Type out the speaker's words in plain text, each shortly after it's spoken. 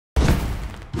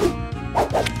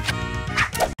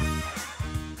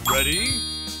Ready,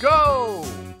 go!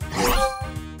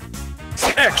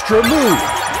 Extra move!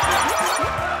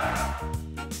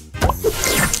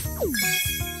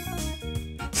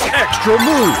 Extra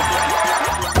move!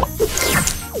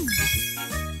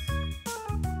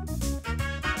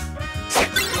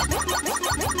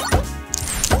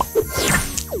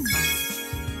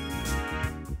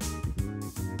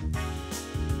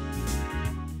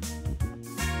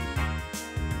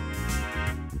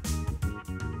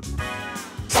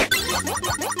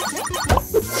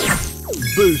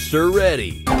 Booster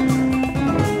ready.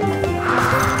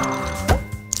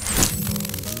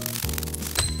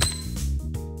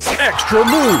 Extra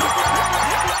move.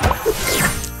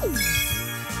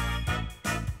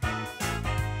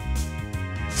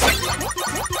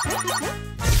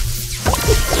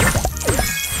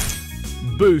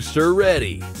 Booster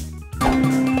ready.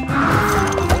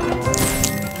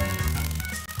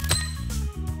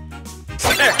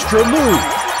 Extra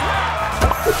move.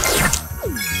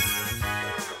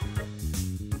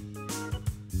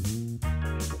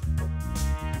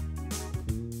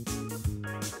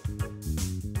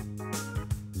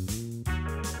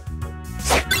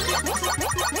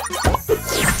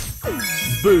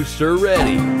 Booster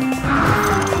ready.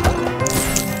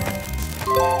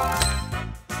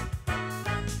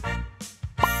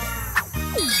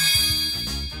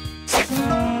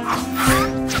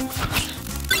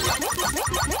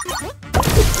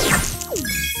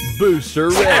 Booster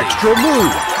ready. Extra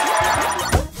move.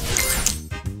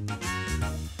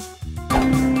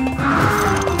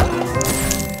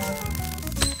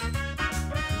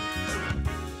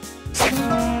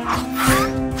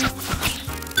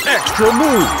 Extra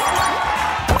move.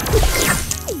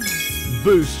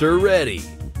 Booster ready.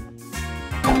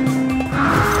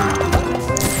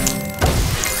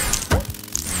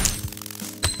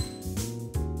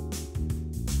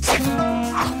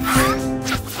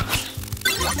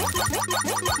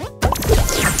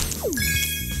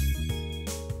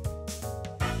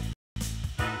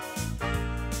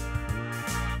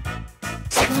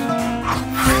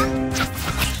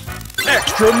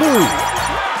 Extra move.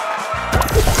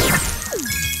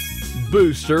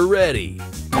 Booster ready.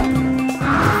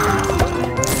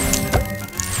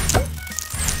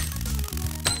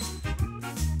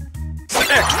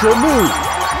 Extra move.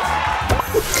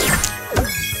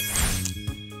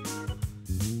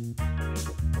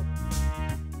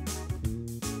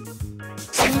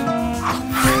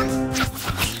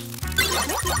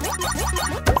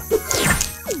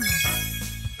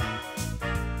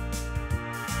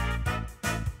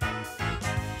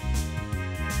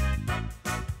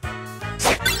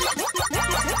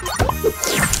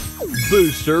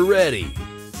 Booster ready.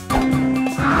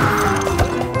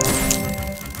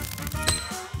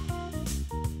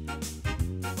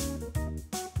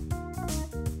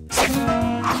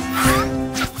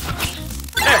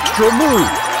 Extra move.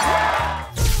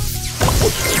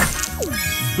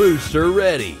 Booster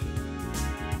ready.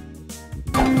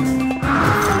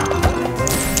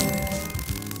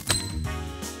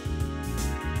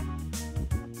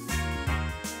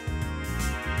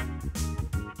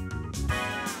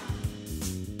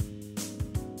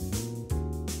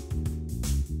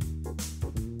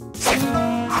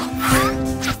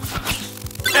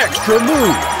 Extra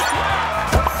move.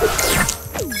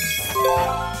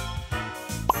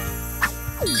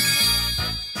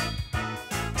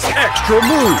 Extra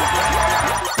move.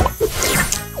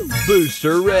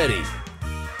 Booster ready.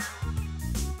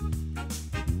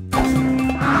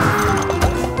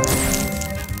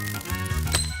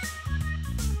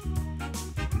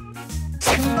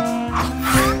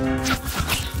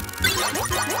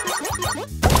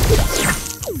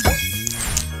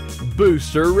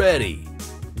 Booster ready.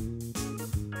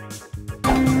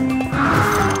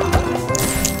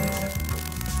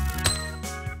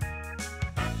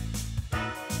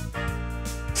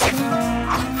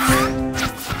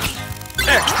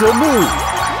 Extra move.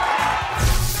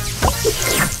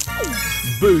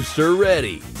 Booster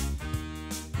ready.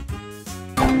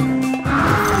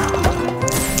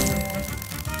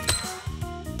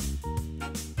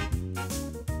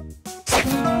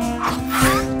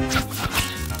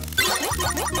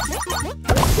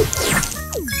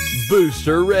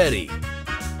 Booster ready.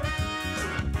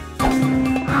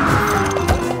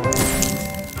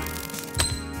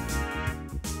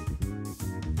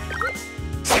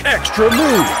 Extra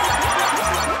move.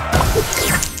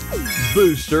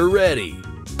 Booster ready.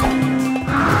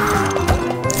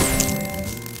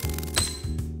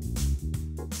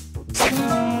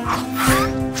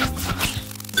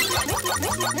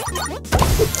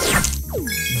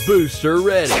 Booster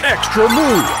ready. Extra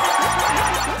move.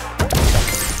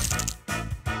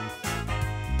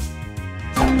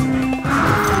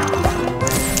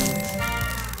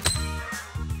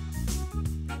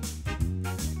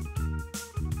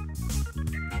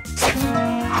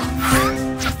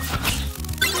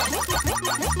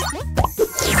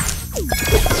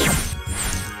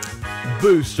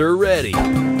 Booster ready.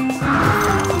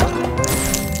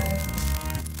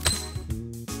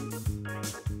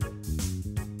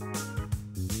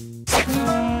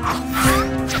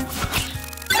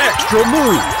 Extra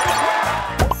move.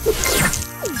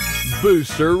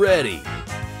 Booster ready.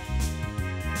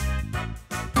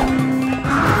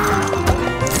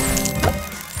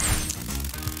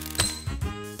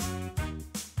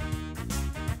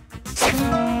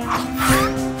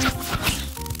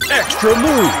 Extra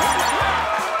move.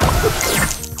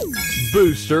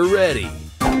 Booster ready.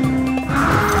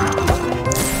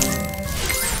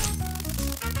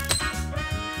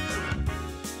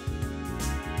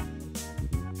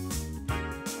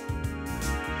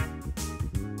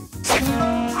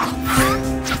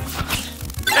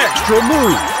 Extra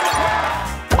move.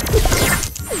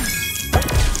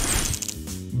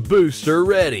 Booster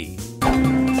ready.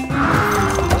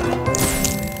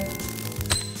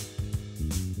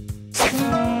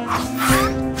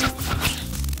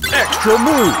 Extra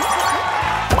move.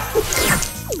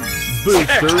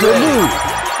 Booster extra ready. Move.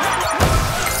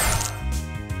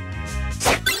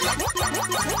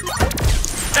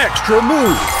 Extra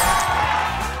move.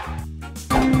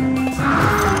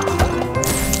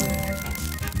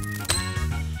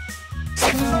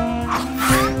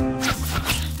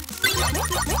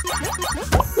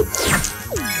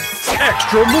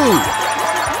 Extra move.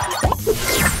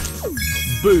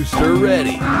 Booster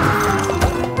ready.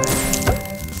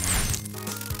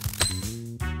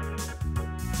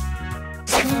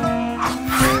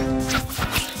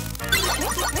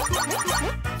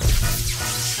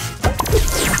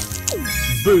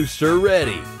 Booster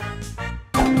ready.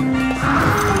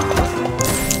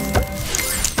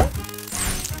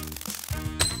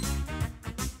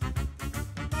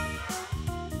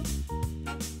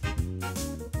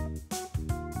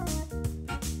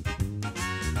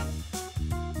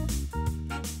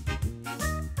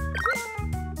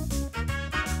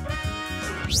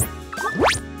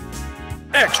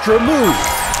 Extra move.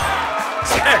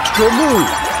 Extra move.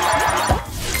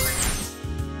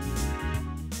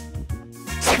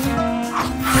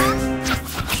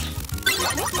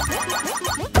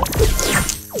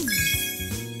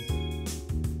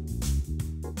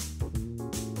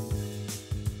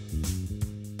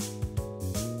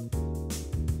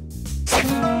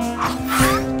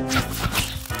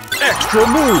 Extra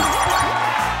move.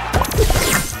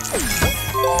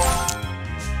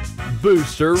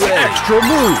 Booster ready. Extra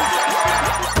move.